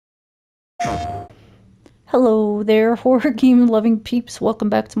Hello there, horror game loving peeps. Welcome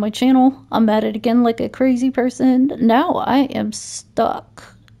back to my channel. I'm at it again like a crazy person. Now I am stuck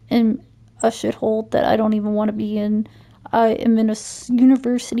in a shithole that I don't even want to be in. I am in a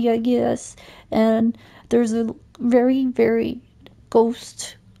university, I guess, and there's a very, very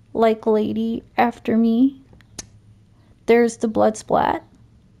ghost-like lady after me. There's the blood splat.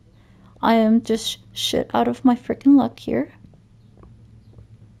 I am just shit out of my freaking luck here.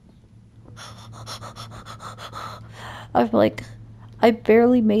 I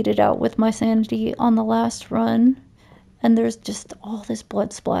barely made it out with my sanity on the last run, and there's just all this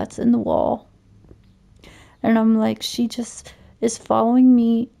blood splats in the wall. And I'm like, she just is following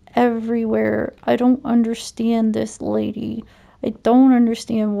me everywhere. I don't understand this lady. I don't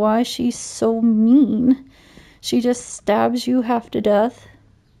understand why she's so mean. She just stabs you half to death.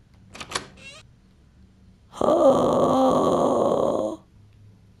 Oh.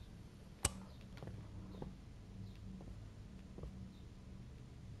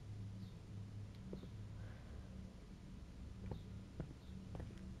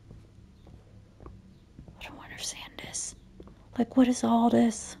 I don't understand this. Like, what is all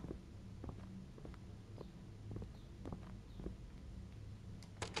this?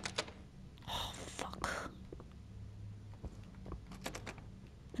 Oh, fuck.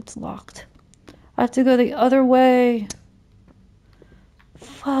 It's locked. I have to go the other way.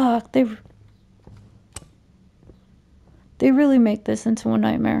 Fuck, they really make this into a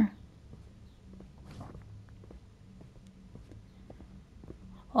nightmare.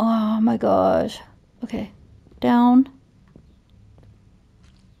 Oh my gosh. Okay, down.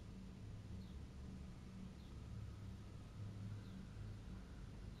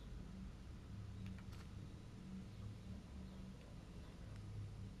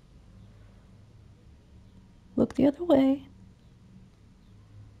 Look the other way.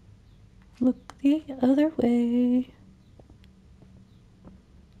 Look the other way.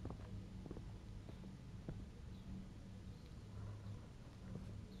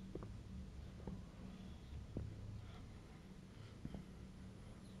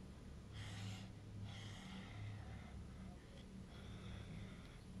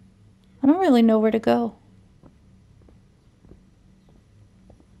 I don't really know where to go.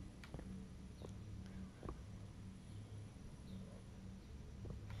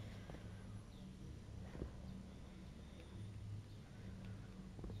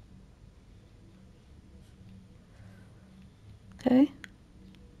 Okay.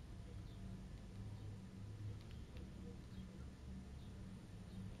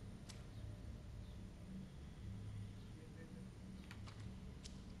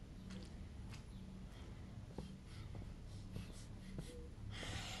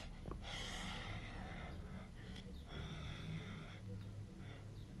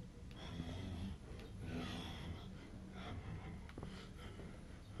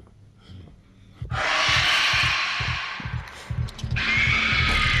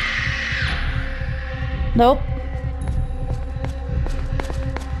 Nope.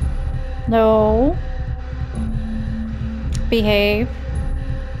 No. Behave.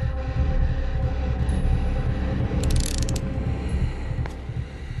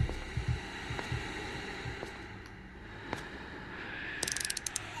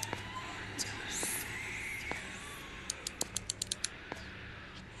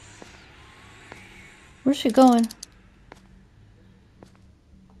 Where's she going?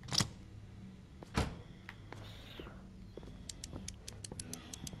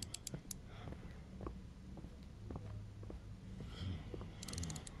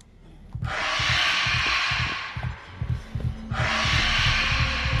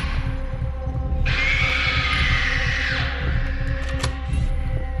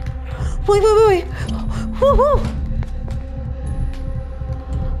 Wait. Woo-hoo.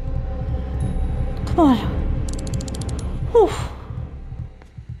 Come on. Whew.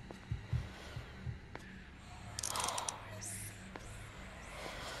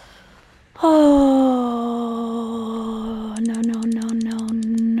 Oh, no.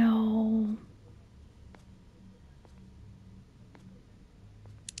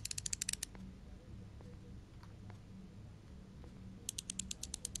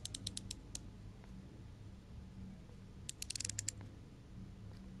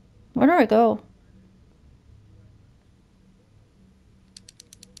 Where do I go?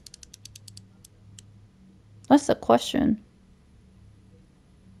 That's the question.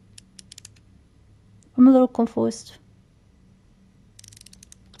 I'm a little confused.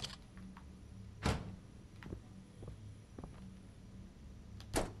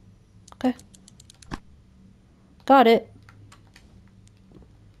 Okay. Got it.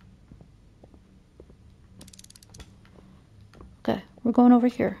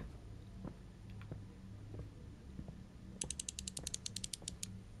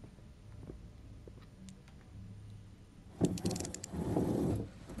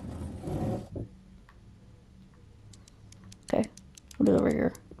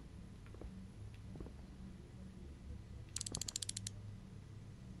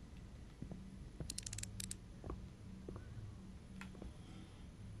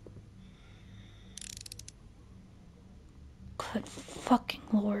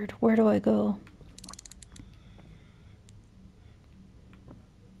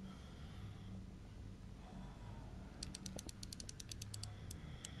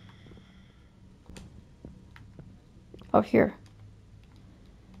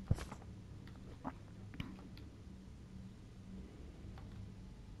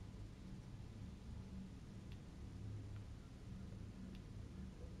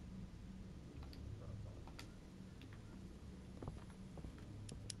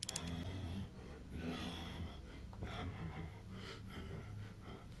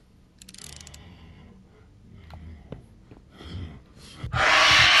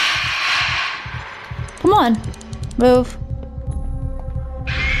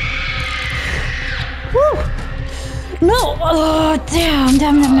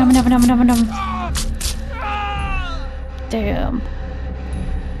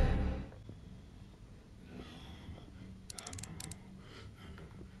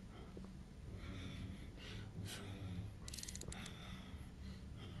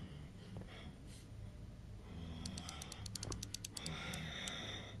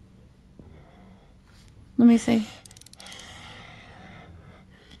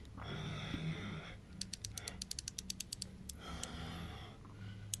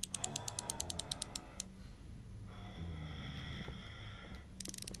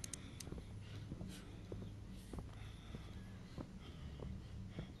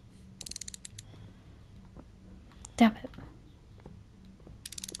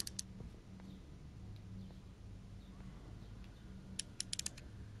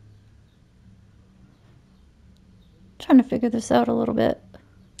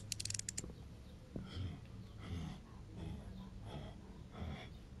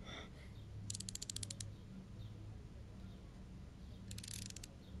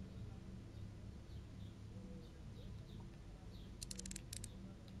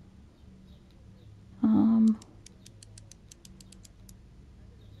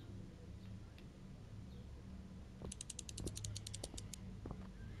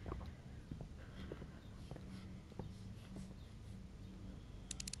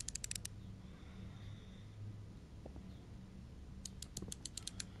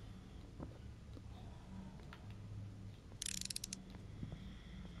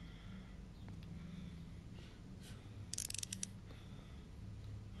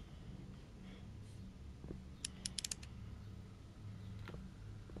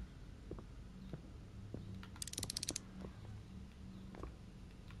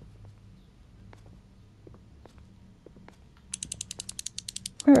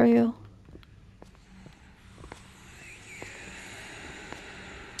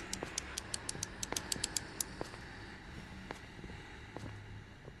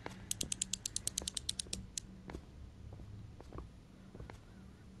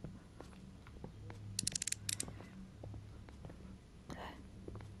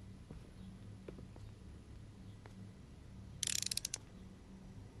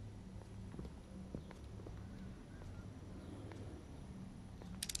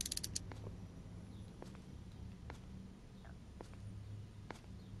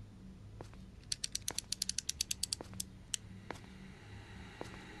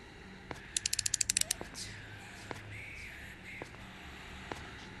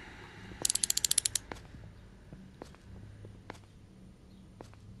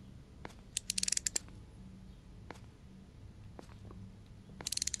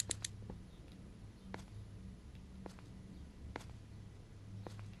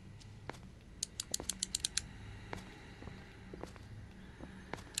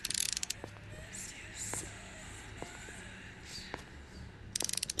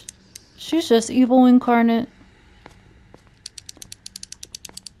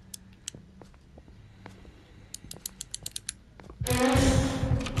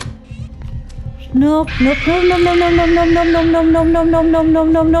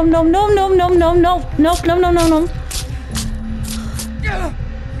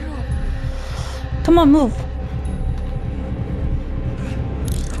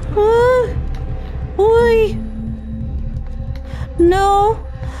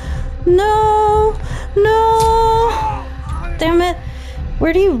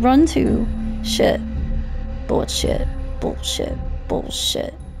 Where do you run to? Shit. Bullshit. Bullshit.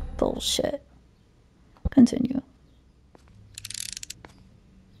 Bullshit. Bullshit. Continue.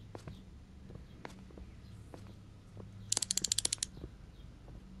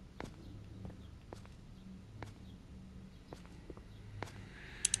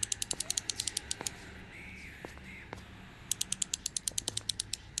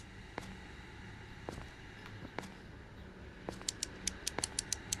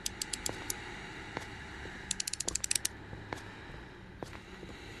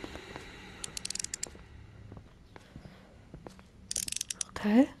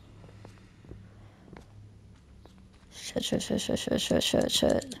 Okay.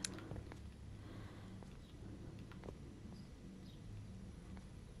 Shit.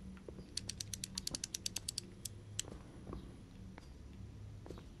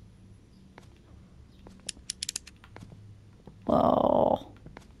 Oh.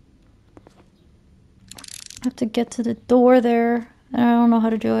 I have to get to the door there, and I don't know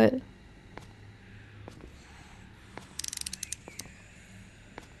how to do it.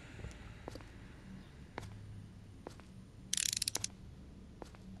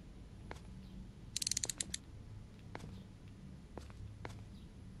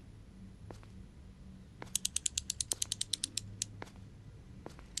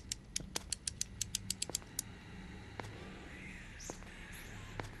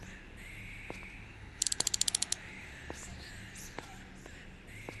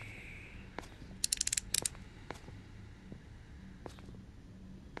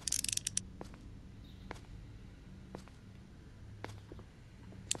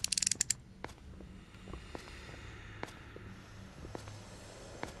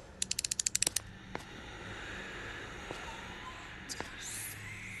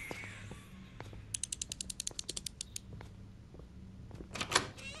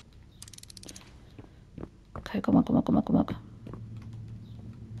 Okay, come on.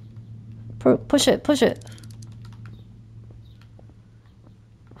 Push it.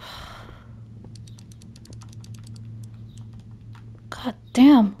 God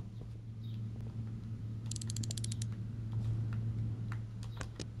damn.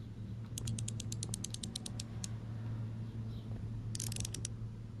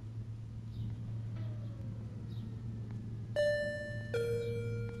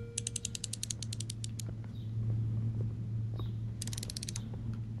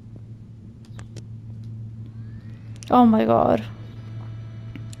 Oh my god.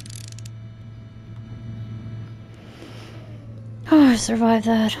 Oh, I survived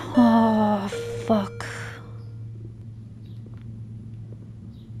that. Oh, fuck.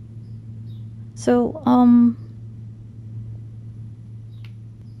 So,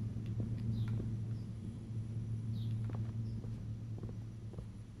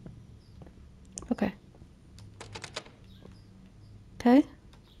 okay. Okay.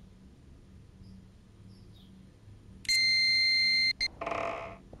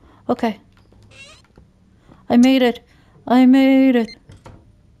 Okay. I made it. I made it.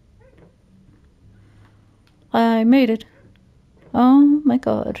 Oh my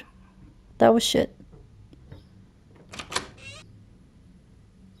god. That was shit.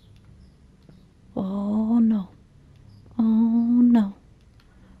 Oh no. Oh no.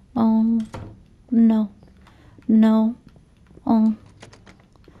 Oh no. No. Oh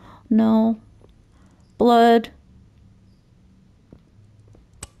no. Blood.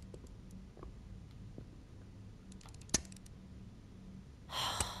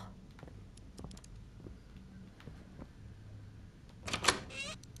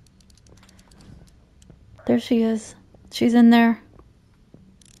 There she is. She's in there.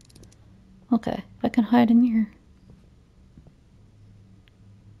 Okay, I can hide in here.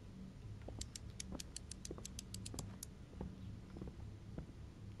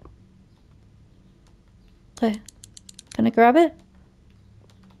 Okay. Can I grab it?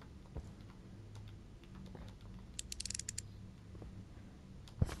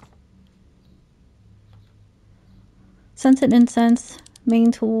 Scent and incense,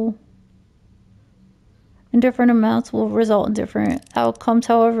 main tool. In different amounts will result in different outcomes.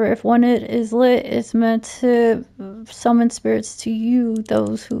 However, if one it is lit, it's meant to summon spirits to you,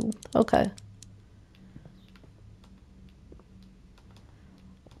 those who... Okay.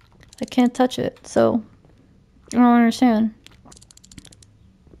 I can't touch it, so... I don't understand.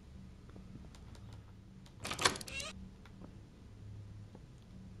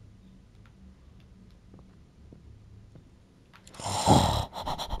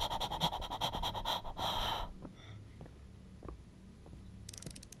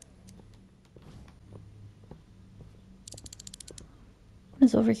 What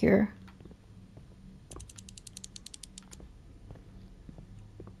is over here?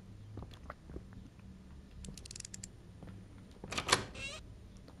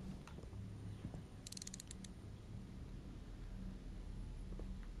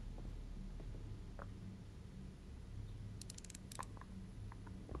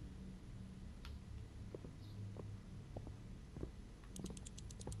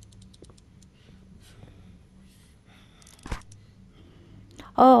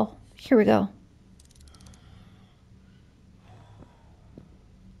 Oh, here we go.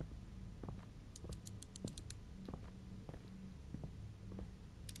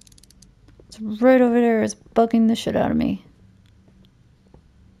 It's right over there. It's bugging the shit out of me.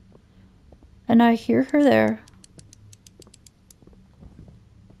 And I hear her there.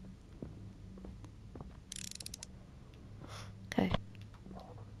 Okay.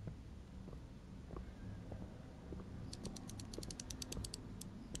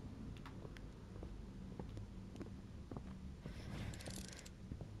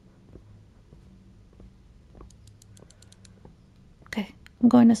 Okay, I'm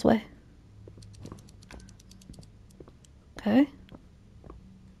going this way. Okay.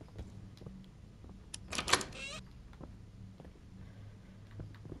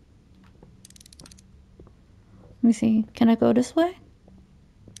 Let me see. Can I go this way?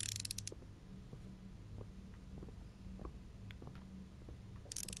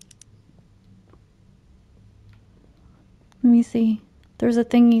 Let me see. There's a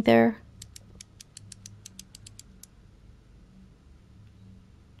thingy there.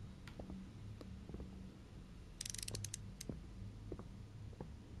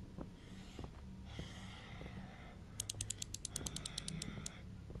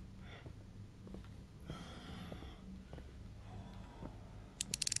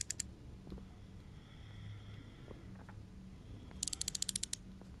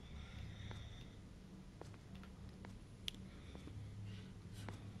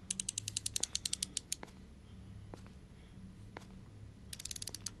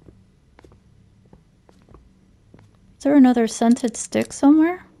 Is there another scented stick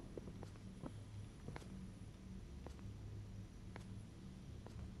somewhere?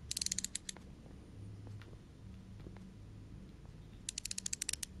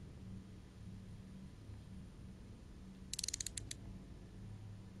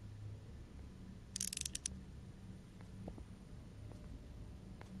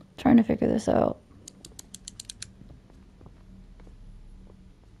 Trying to figure this out.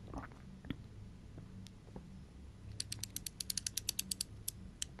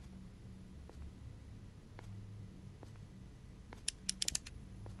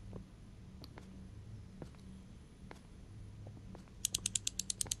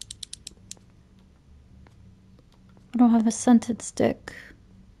 I don't have a scented stick.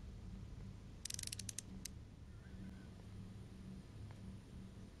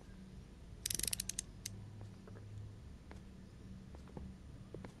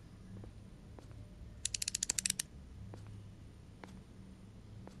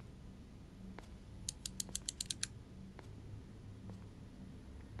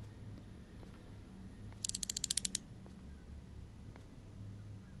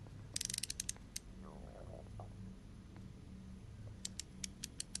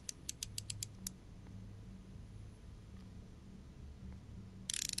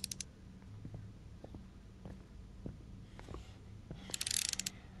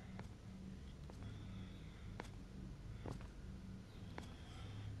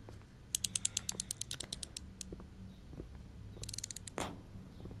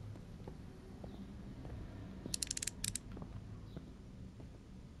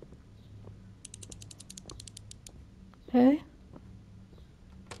 Okay.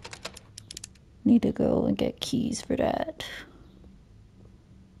 Need to go and get keys for that.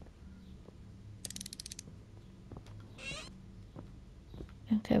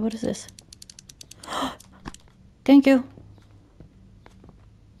 Okay, what is this? Thank you.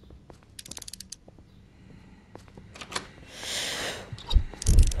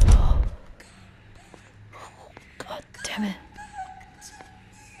 God damn it.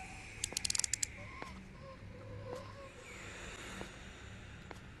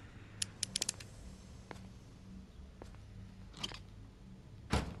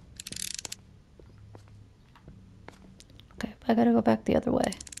 Okay, I gotta go back the other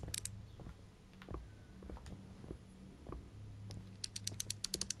way.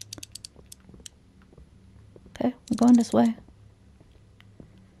 Okay, I'm going this way.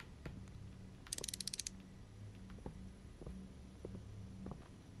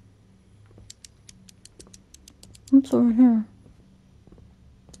 Oops, over here.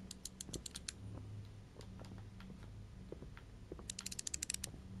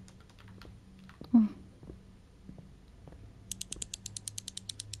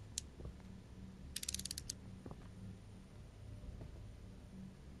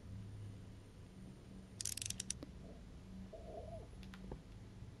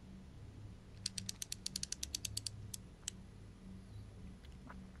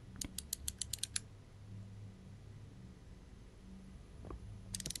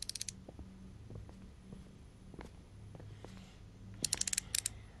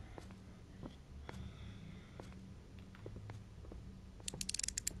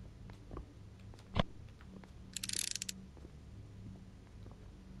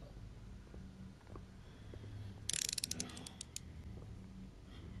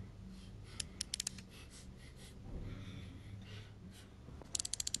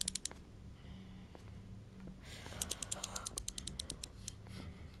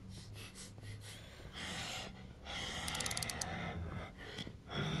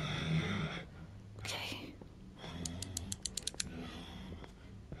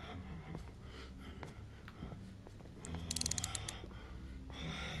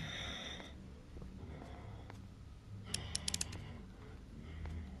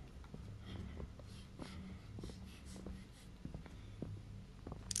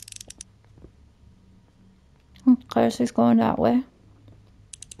 Okay, she's going that way.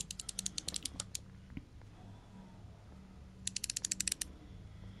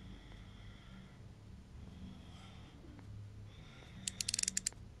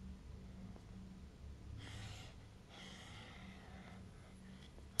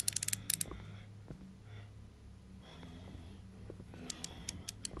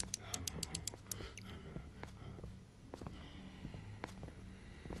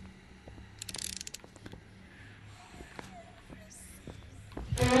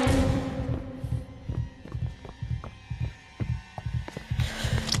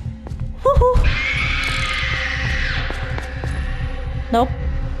 Woohoo! Nope.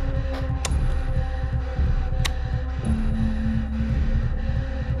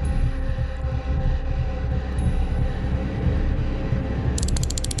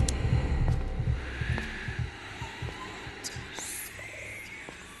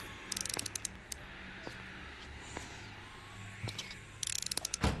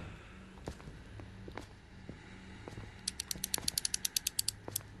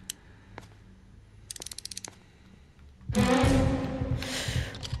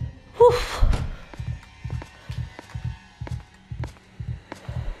 Whew.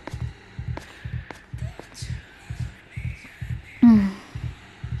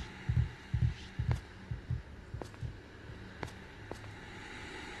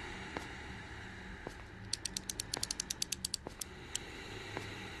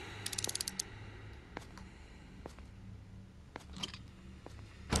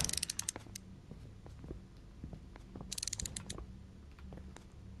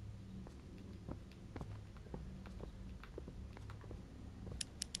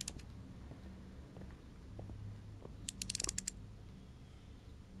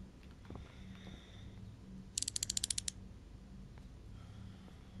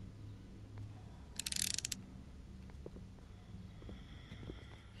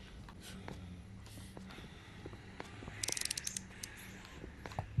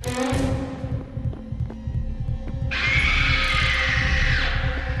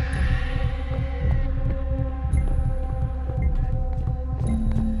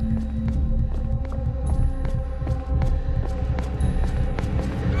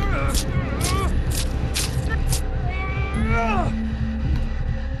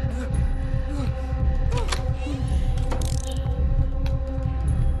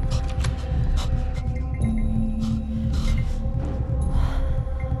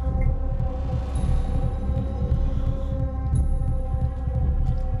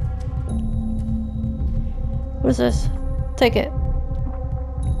 What is this? Take it.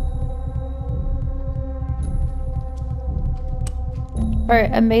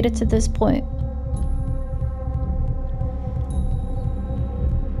 Alright, I made it to this point.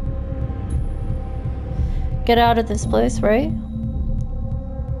 Get out of this place, right?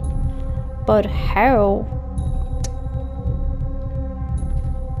 But how?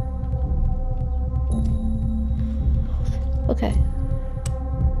 Okay.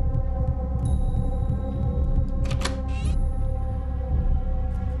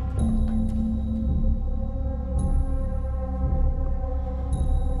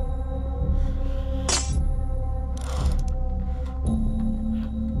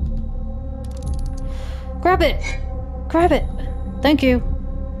 Grab it! Grab it! Thank you.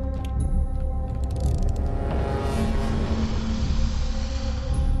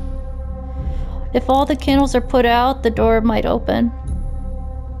 If all the candles are put out, the door might open.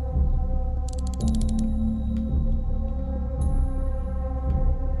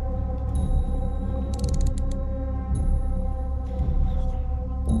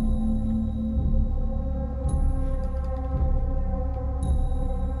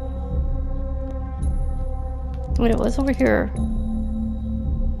 Wait, it was over here.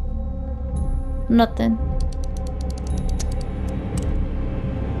 Nothing.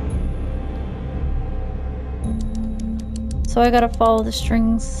 So I gotta follow the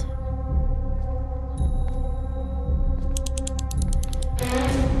strings.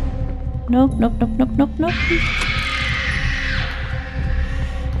 Nope, nope, nope, nope, nope, nope.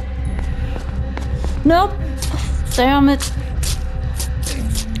 Nope! Damn it.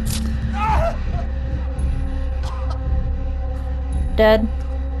 Dead.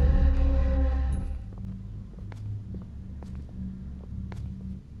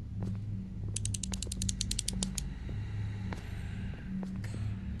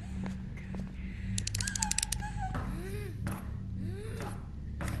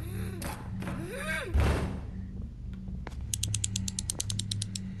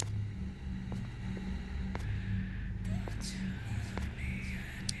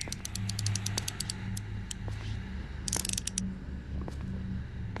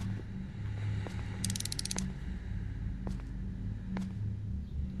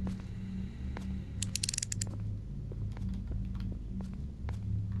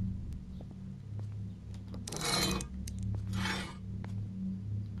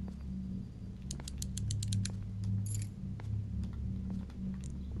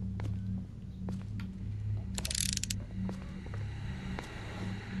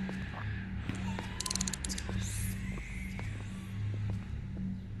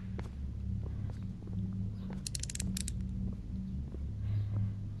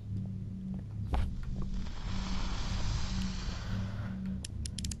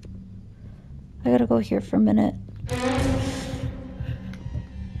 gotta go here for a minute.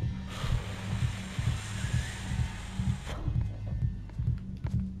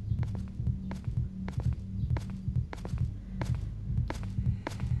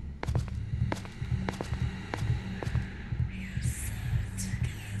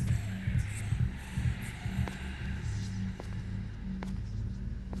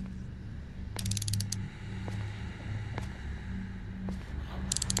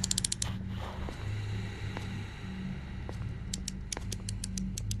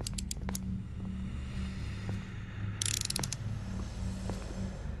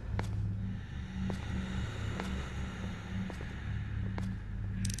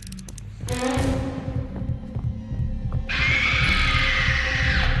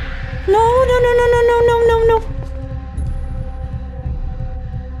 No, no, no, no, no, no, no, no, no.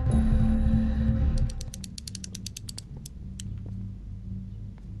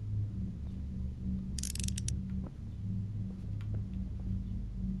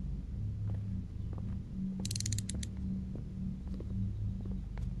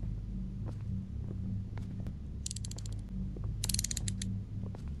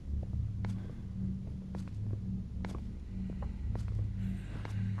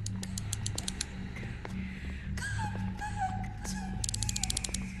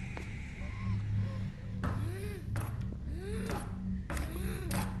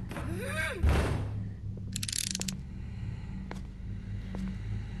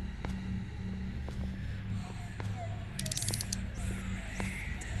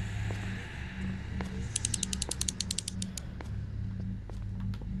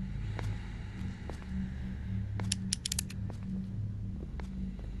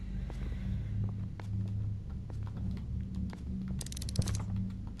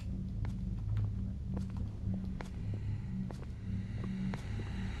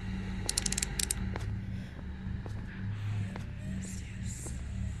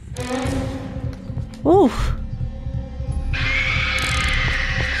 Ooh.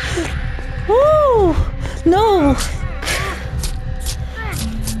 Ooh. No.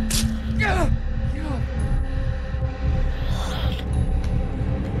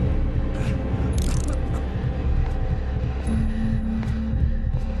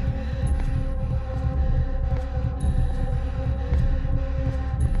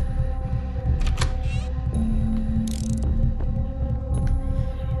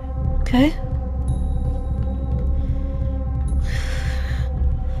 Okay.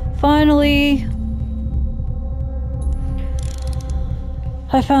 Finally,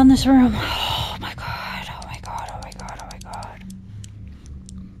 I found this room. Oh my god, oh my god, oh my god, oh my god.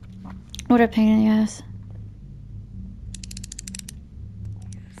 What a pain in the ass.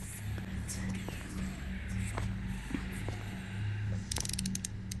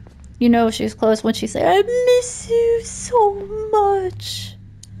 You know she's close when she said, I miss you so much.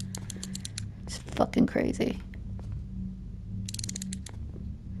 It's fucking crazy.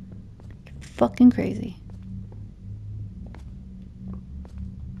 Fucking crazy.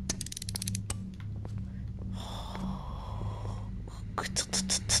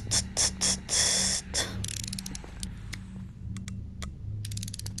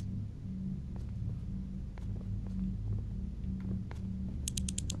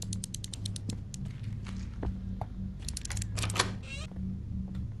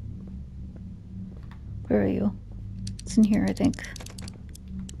 Where are you? It's in here, I think.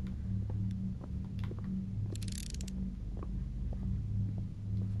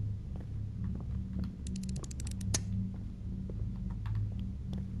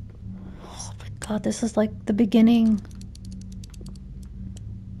 Oh my god, this is like the beginning.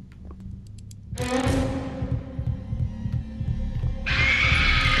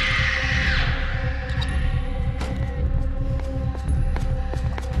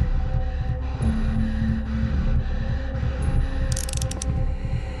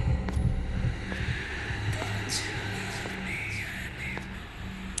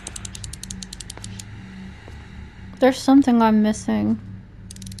 There's something I'm missing.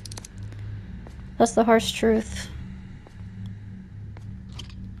 That's the harsh truth.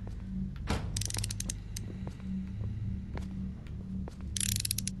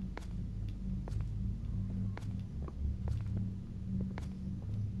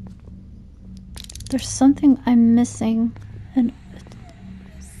 There's something I'm missing, and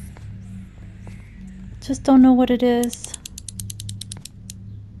just don't know what it is.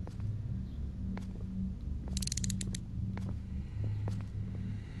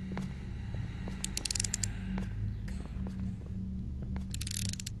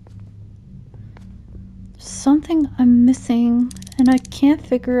 Something I'm missing, And I can't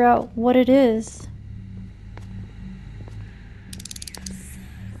figure out what it is.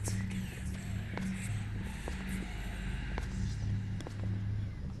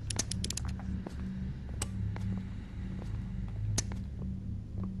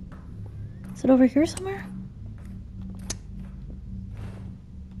 Is it over here somewhere?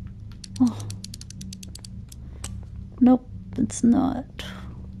 Oh. Nope, it's not.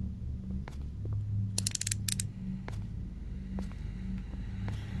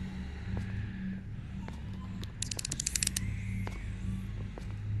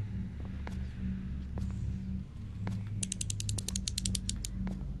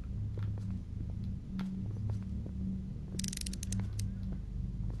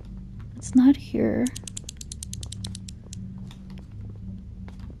 It's not here.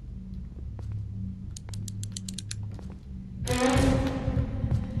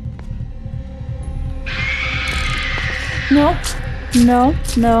 Nope. No,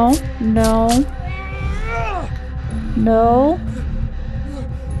 no, no. No.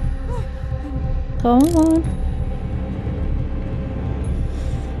 Come on.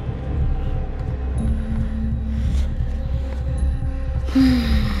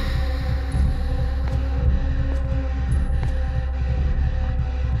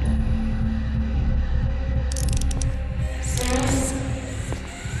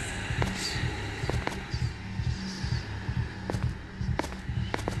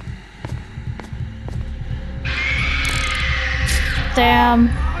 Damn.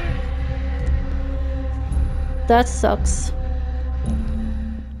 That sucks.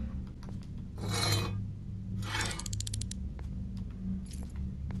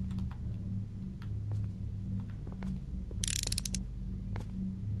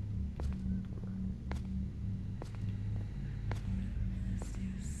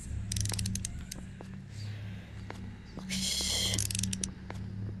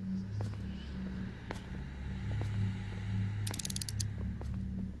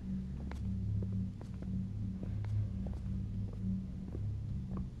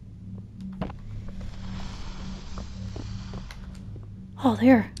 Oh,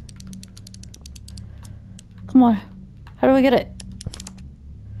 there. Come on. How do I get it?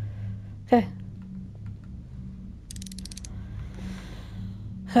 Okay.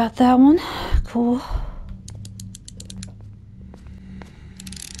 Got that one. Cool.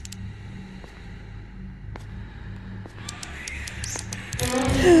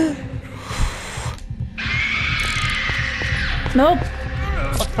 Nope.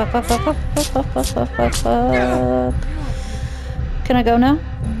 Can I go now?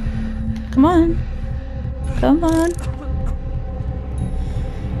 Come on. Come on.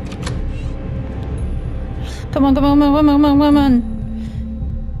 Come on, come on, come on, come on, come on.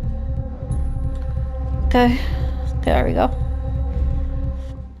 Okay. There we go.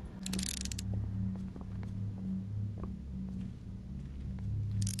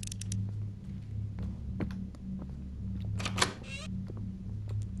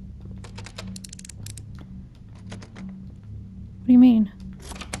 What do you mean?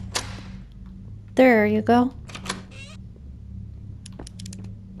 There you go.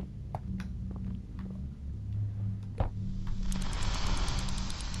 Oh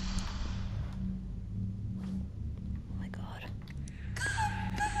my God.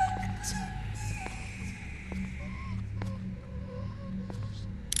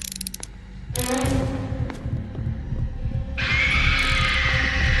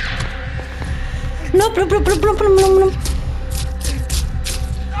 Nope, nope, nope, nope, nope, nope, nope.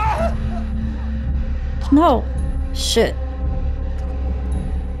 No. Shit.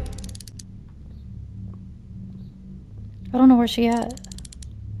 I don't know where she at.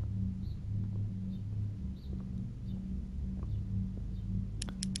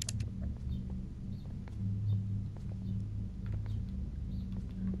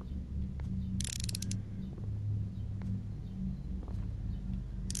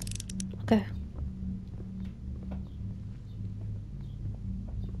 Okay.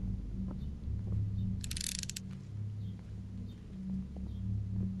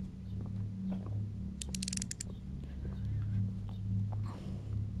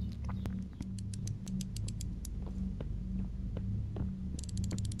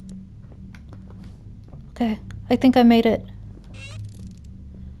 Okay, I think I made it.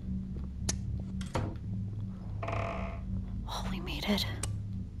 Oh, we made it.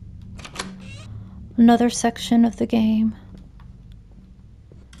 Another section of the game.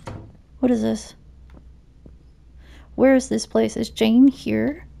 What is this? Where is this place? Is Jane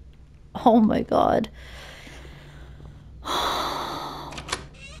here? Oh my God.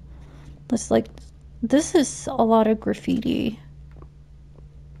 It's like, this is a lot of graffiti.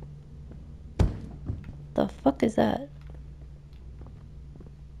 fuck is that?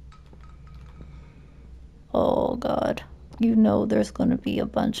 Oh god. You know there's gonna be a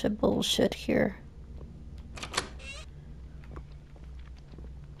bunch of bullshit here.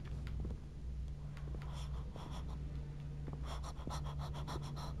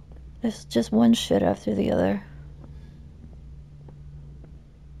 It's just one shit after the other.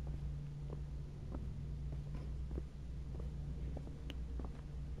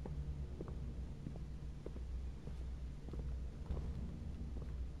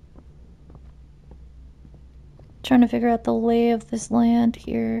 Trying to figure out the lay of this land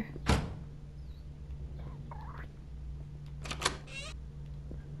here.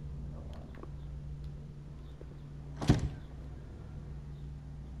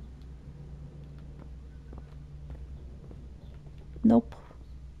 Nope.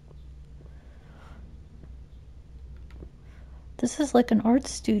 This is like an art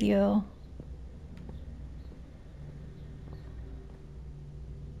studio.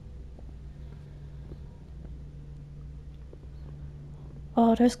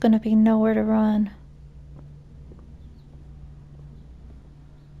 Oh, there's gonna be nowhere to run.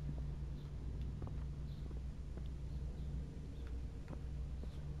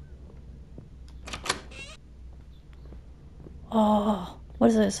 Oh, what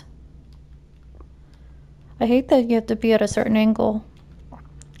is this? I hate that you have to be at a certain angle.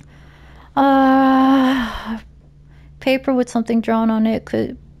 Paper with something drawn on it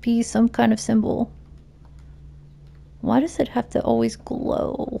could be some kind of symbol. Why does it have to always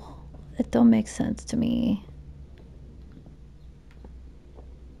glow? It don't make sense to me.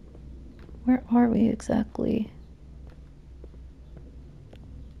 Where are we exactly?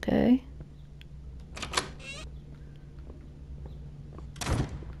 Okay.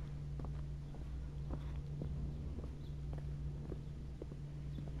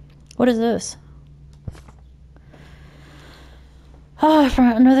 What is this? For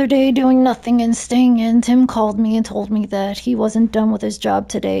another day doing nothing and staying in, Tim called me and told me that he wasn't done with his job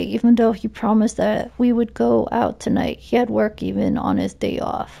today, even though he promised that we would go out tonight. He had work even on his day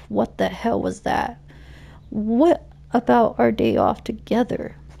off. What the hell was that? What about our day off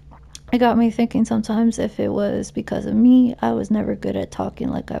together? It got me thinking sometimes if it was because of me. I was never good at talking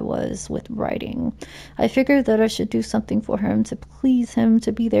like I was with writing. I figured that I should do something for him to please him,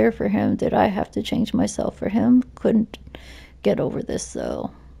 to be there for him. Did I have to change myself for him? Couldn't get over this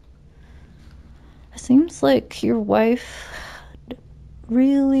though. It seems like your wife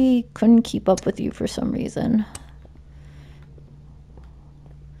really couldn't keep up with you for some reason.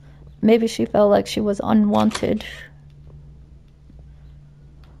 Maybe she felt like she was unwanted.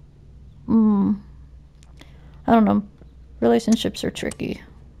 I don't know. Relationships are tricky.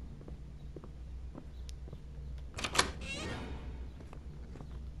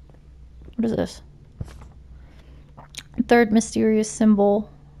 What is this? Third mysterious symbol.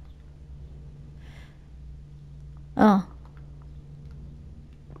 Oh.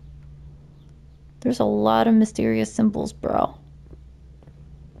 There's a lot of mysterious symbols, bro.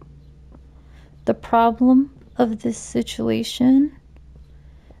 The problem of this situation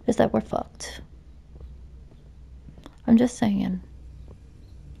is that we're fucked. I'm just saying.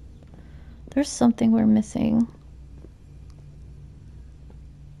 There's something we're missing.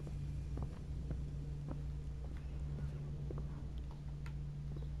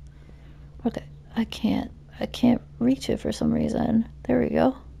 Okay, I can't reach it for some reason. There we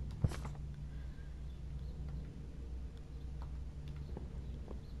go.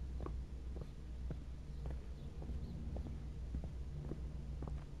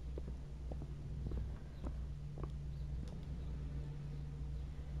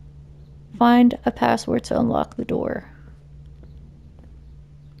 Find a password to unlock the door.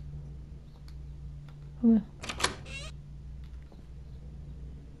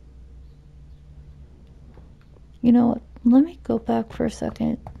 You know what? Let me go back for a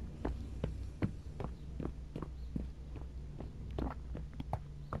second.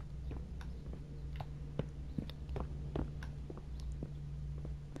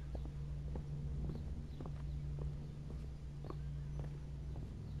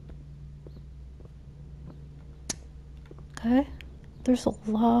 Okay. There's a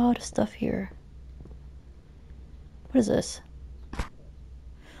lot of stuff here. What is this?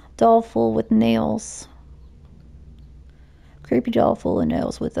 Doll full with nails. Creepy doll full of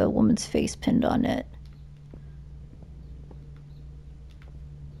nails with a woman's face pinned on it.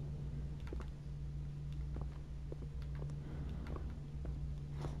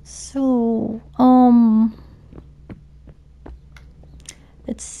 So,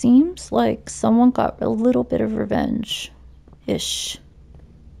 it seems like someone got a little bit of revenge-ish.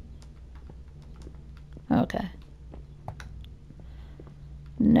 Oh, Okay.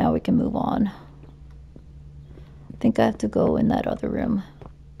 Now we can move on. I think I have to go in that other room.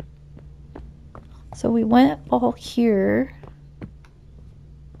 So we went all here.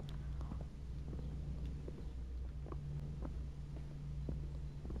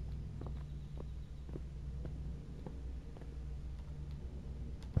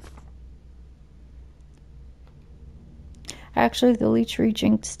 Actually, the Leechery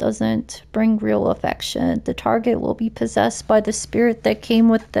Jinx doesn't bring real affection. The target will be possessed by the spirit that came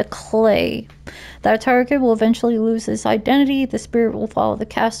with the clay. That target will eventually lose his identity. The spirit will follow the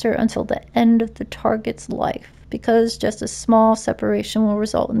caster until the end of the target's life, because just a small separation will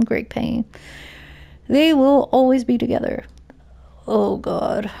result in great pain. They will always be together. Oh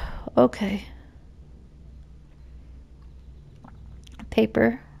god. Okay.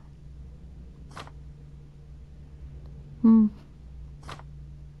 Paper. Hmm.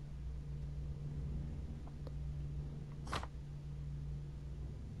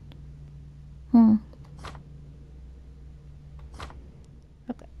 Hmm.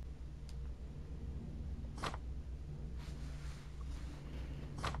 Okay.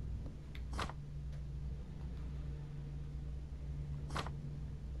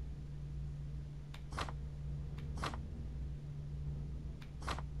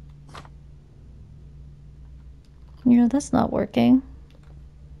 You know, that's not working.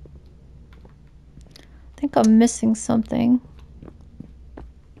 I think I'm missing something.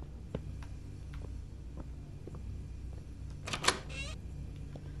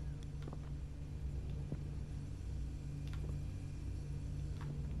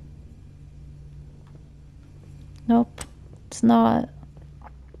 Nope, it's not.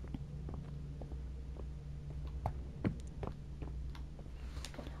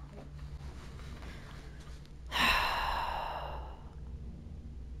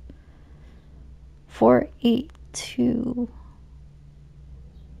 Four, 8, 2.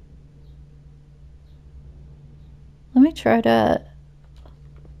 Let me try that.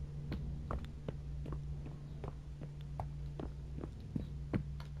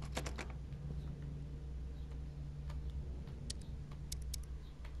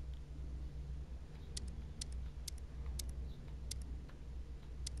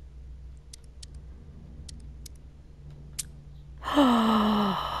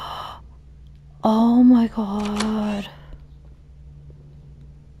 Oh my god.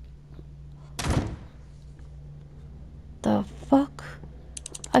 The fuck?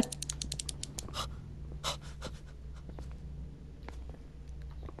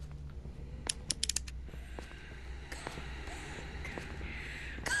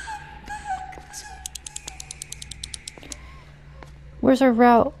 Where's our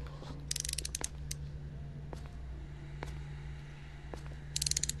route?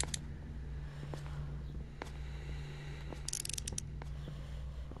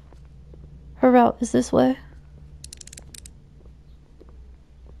 Her route is this way.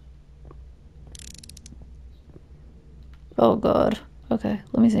 Oh god. Okay,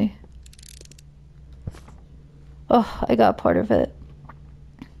 let me see. Oh, I got part of it.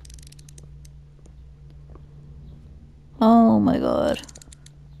 Oh my god.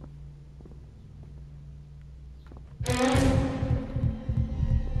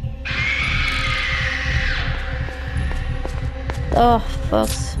 Oh,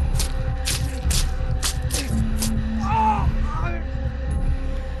 fucks.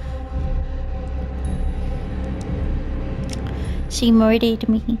 She murdered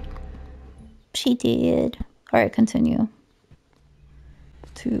me. She did. Alright, continue.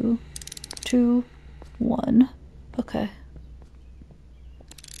 2, 2, 1. Okay.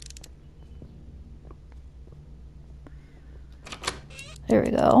 There we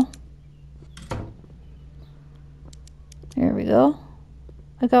go. There we go.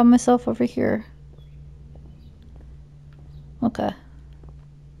 I got myself over here. Okay.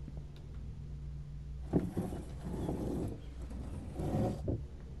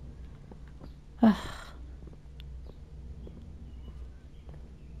 Ugh.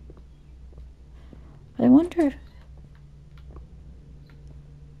 I wonder...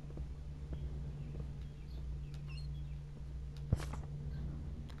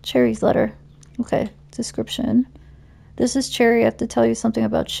 Cherry's letter. Okay, description. This is Cherry. I have to tell you something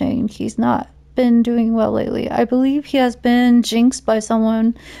about Shane. He's not been doing well lately. I believe he has been jinxed by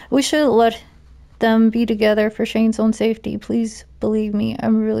someone. We should let them be together for Shane's own safety. Please believe me.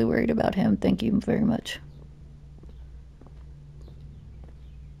 I'm really worried about him. Thank you very much.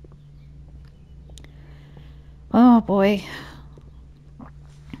 Oh boy.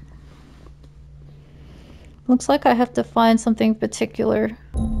 Looks like I have to find something particular.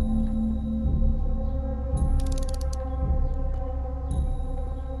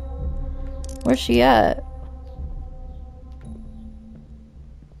 Where's she at?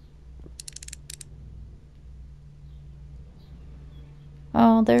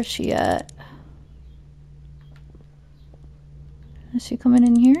 Oh, there's she at. Is she coming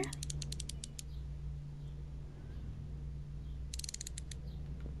in here?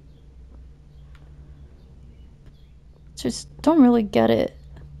 Just don't really get it.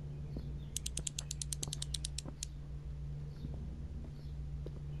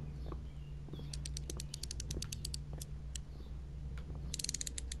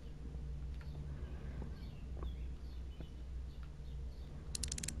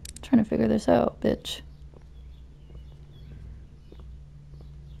 Trying to figure this out, bitch.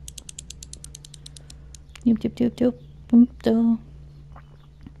 Doop doop doop doop boop do.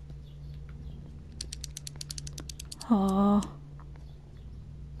 Aww.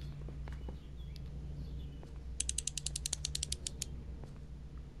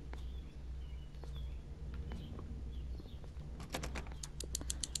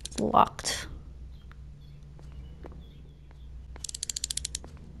 It's locked.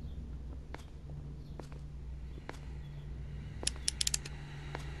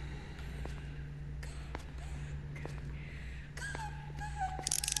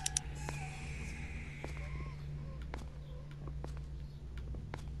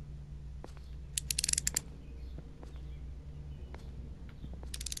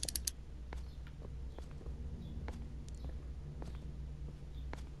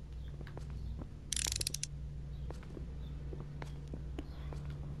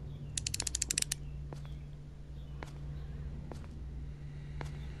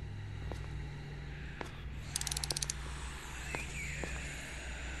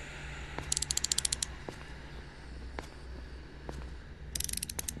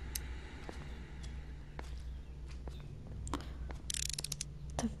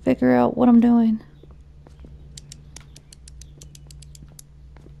 To figure out what I'm doing.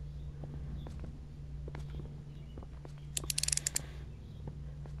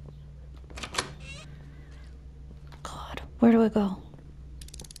 God, where do I go?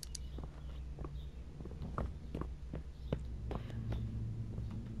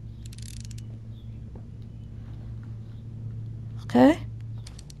 Okay.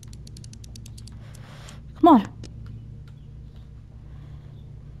 Come on.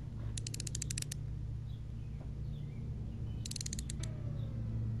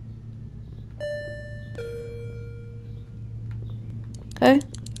 Okay.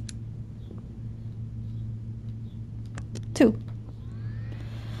 2.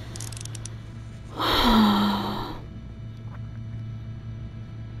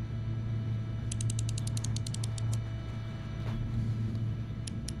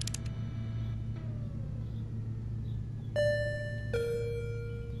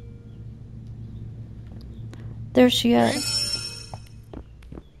 There's she at.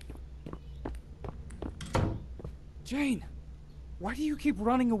 Jane, why do you keep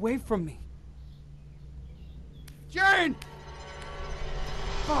running away from me? Jane!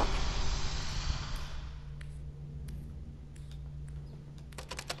 Fuck!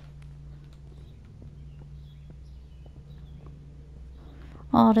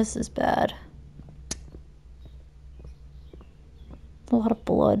 Oh, this is bad. A lot of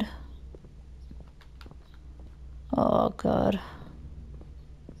blood. Oh, God.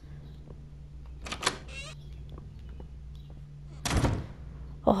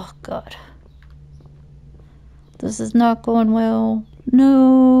 Oh, God. This is not going well.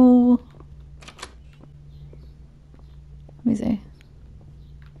 No. Let me see.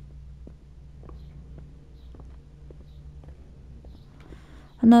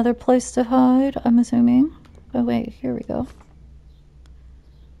 Another place to hide, I'm assuming. Oh, wait, here we go.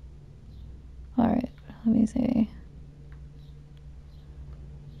 Alright, let me see.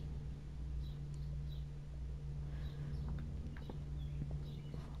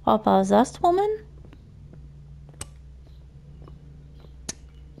 A possessed woman?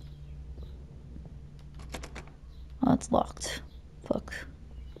 Oh, it's locked. Fuck.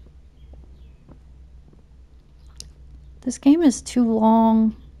 This game is too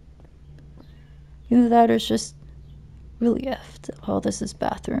long. Either that or it's just really effed. Oh, this is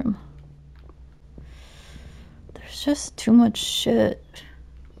bathroom. There's just too much shit.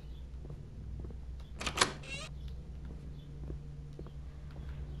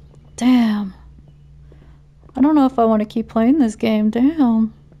 Damn. I don't know if I want to keep playing this game.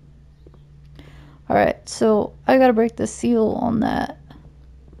 Damn. Alright, so I gotta break the seal on that.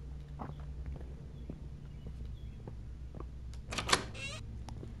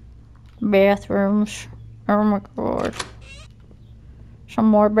 Bathrooms. Oh my god. So for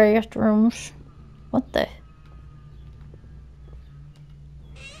more bathrooms. What the?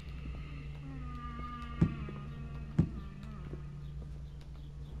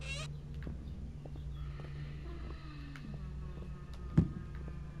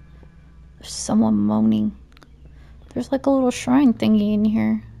 There's someone moaning. There's like a little shrine thingy in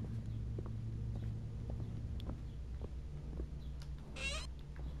here.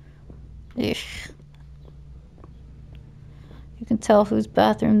 Ish. You can tell whose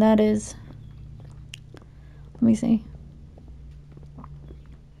bathroom that is. Let me see.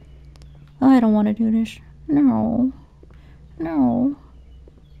 I don't want to do this. No. No.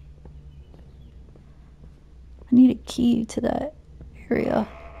 I need a key to that area.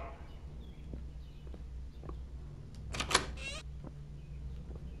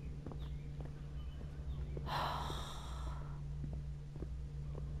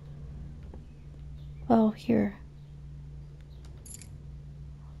 Oh, here.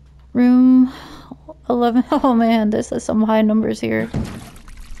 Room 11. Oh man, this is some high numbers here.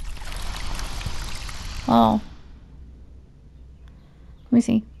 Oh. Let me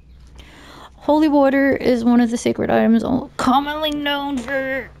see. Holy water is one of the sacred items commonly known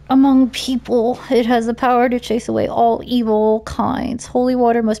for among people. It has the power to chase away all evil kinds. Holy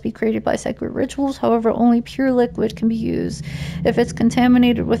water must be created by sacred rituals. However, only pure liquid can be used. If it's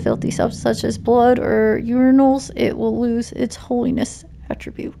contaminated with filthy stuff such as blood or urinals, it will lose its holiness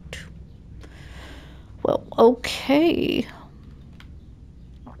attribute. Well, okay.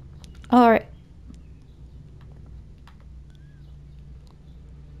 Alright.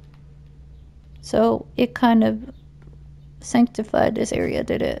 So it kind of sanctified this area,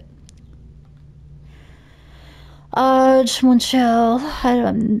 did it? Just one shell.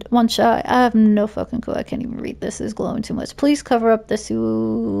 One shot. I have no fucking clue. I can't even read. This is glowing too much. Please cover up the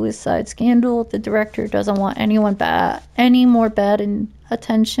suicide scandal. The director doesn't want any more bad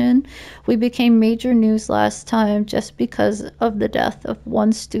attention. We became major news last time just because of the death of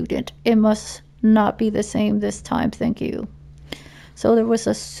one student. It must not be the same this time. Thank you. So there was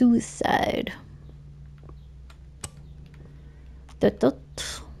a suicide.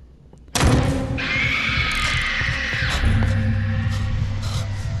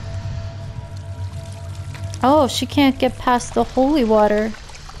 Oh, she can't get past the holy water.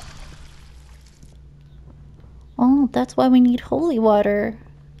 Oh, that's why we need holy water.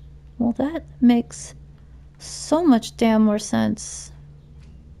 Well, that makes so much damn more sense.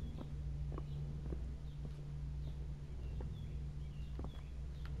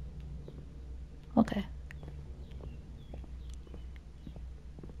 Okay.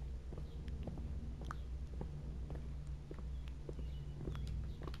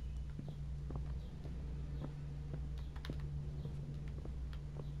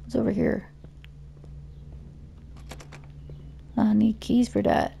 What's over here? I need keys for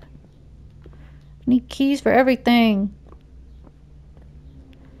that. I need keys for everything.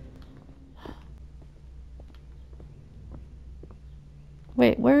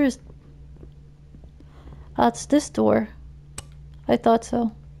 Wait, where is... it's this door. I thought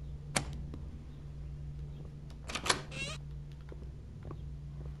so.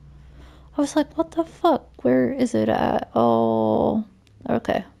 I was like, what the fuck? Where is it at? Oh,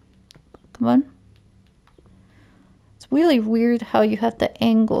 okay. Come on. It's really weird how you have to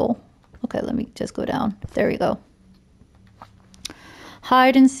angle. Okay, let me just go down. There we go.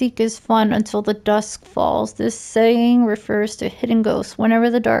 Hide and seek is fun until the dusk falls. This saying refers to hidden ghosts.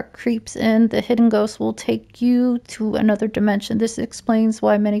 Whenever the dark creeps in, the hidden ghost will take you to another dimension. This explains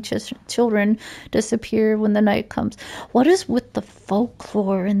why many children disappear when the night comes. What is with the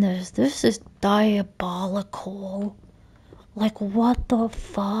folklore in this? This is diabolical. Like, what the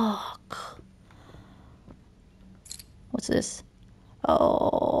fuck? What's this?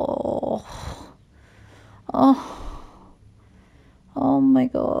 Oh. Oh. Oh my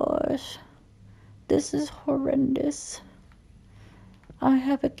gosh. This is horrendous. I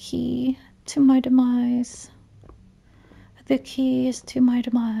have a key to my demise. The key is to my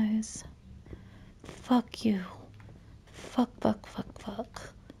demise. Fuck you. Fuck, fuck, fuck, fuck.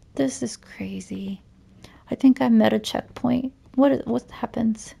 This is crazy. I think I met a checkpoint. What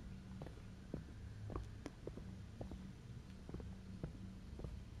happens?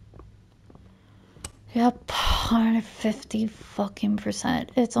 Yep, 150 fucking %.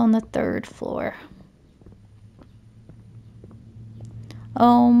 It's on the 3rd floor.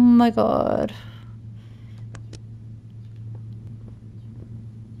 Oh my god.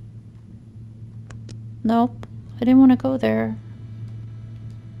 Nope, I didn't want to go there.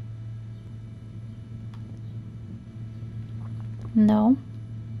 No.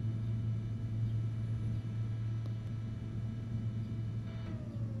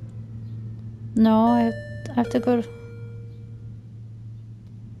 No, I have to go to...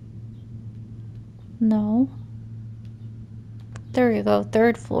 No. There you go,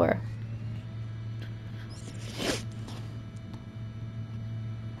 3rd floor.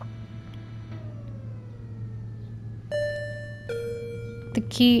 The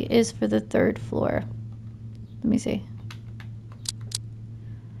key is for the 3rd floor. Let me see.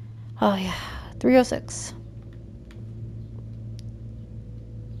 Oh yeah, 306.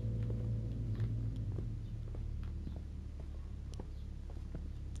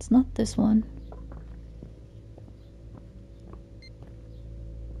 It's not this one.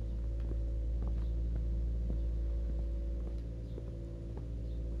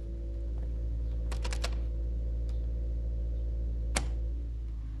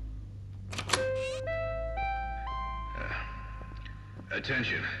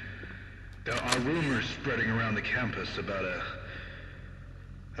 Attention. There are rumors spreading around the campus about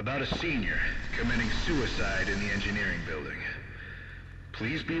a senior committing suicide in the engineering building.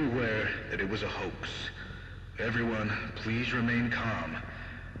 Please be aware that it was a hoax. Everyone, please remain calm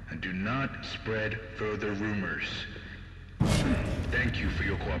and do not spread further rumors. Thank you for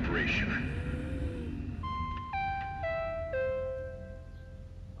your cooperation.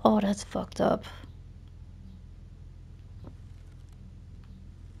 Oh, that's fucked up.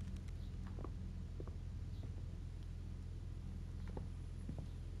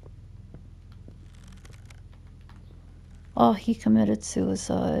 Oh, he committed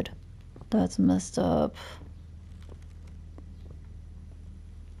suicide. That's messed up.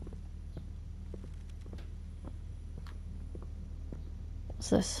 What's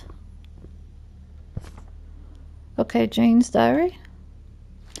this? Okay, Jane's diary.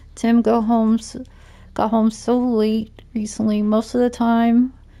 Tim got home so late recently. Most of the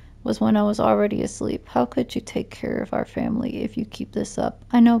time was when I was already asleep. How could you take care of our family if you keep this up?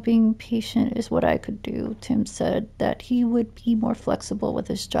 I know being patient is what I could do. Tim said that he would be more flexible with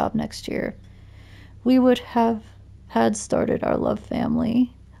his job next year. We would have had started our lovely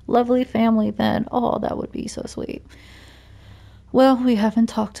family then. Oh, that would be so sweet. Well, we haven't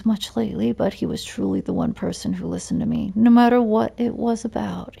talked much lately, but he was truly the one person who listened to me. No matter what it was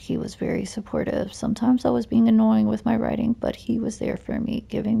about, he was very supportive. Sometimes I was being annoying with my writing, but he was there for me,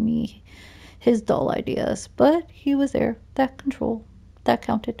 giving me his dull ideas. But he was there. That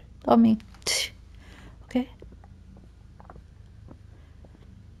counted on me. Okay.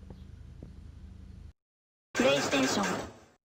 PlayStation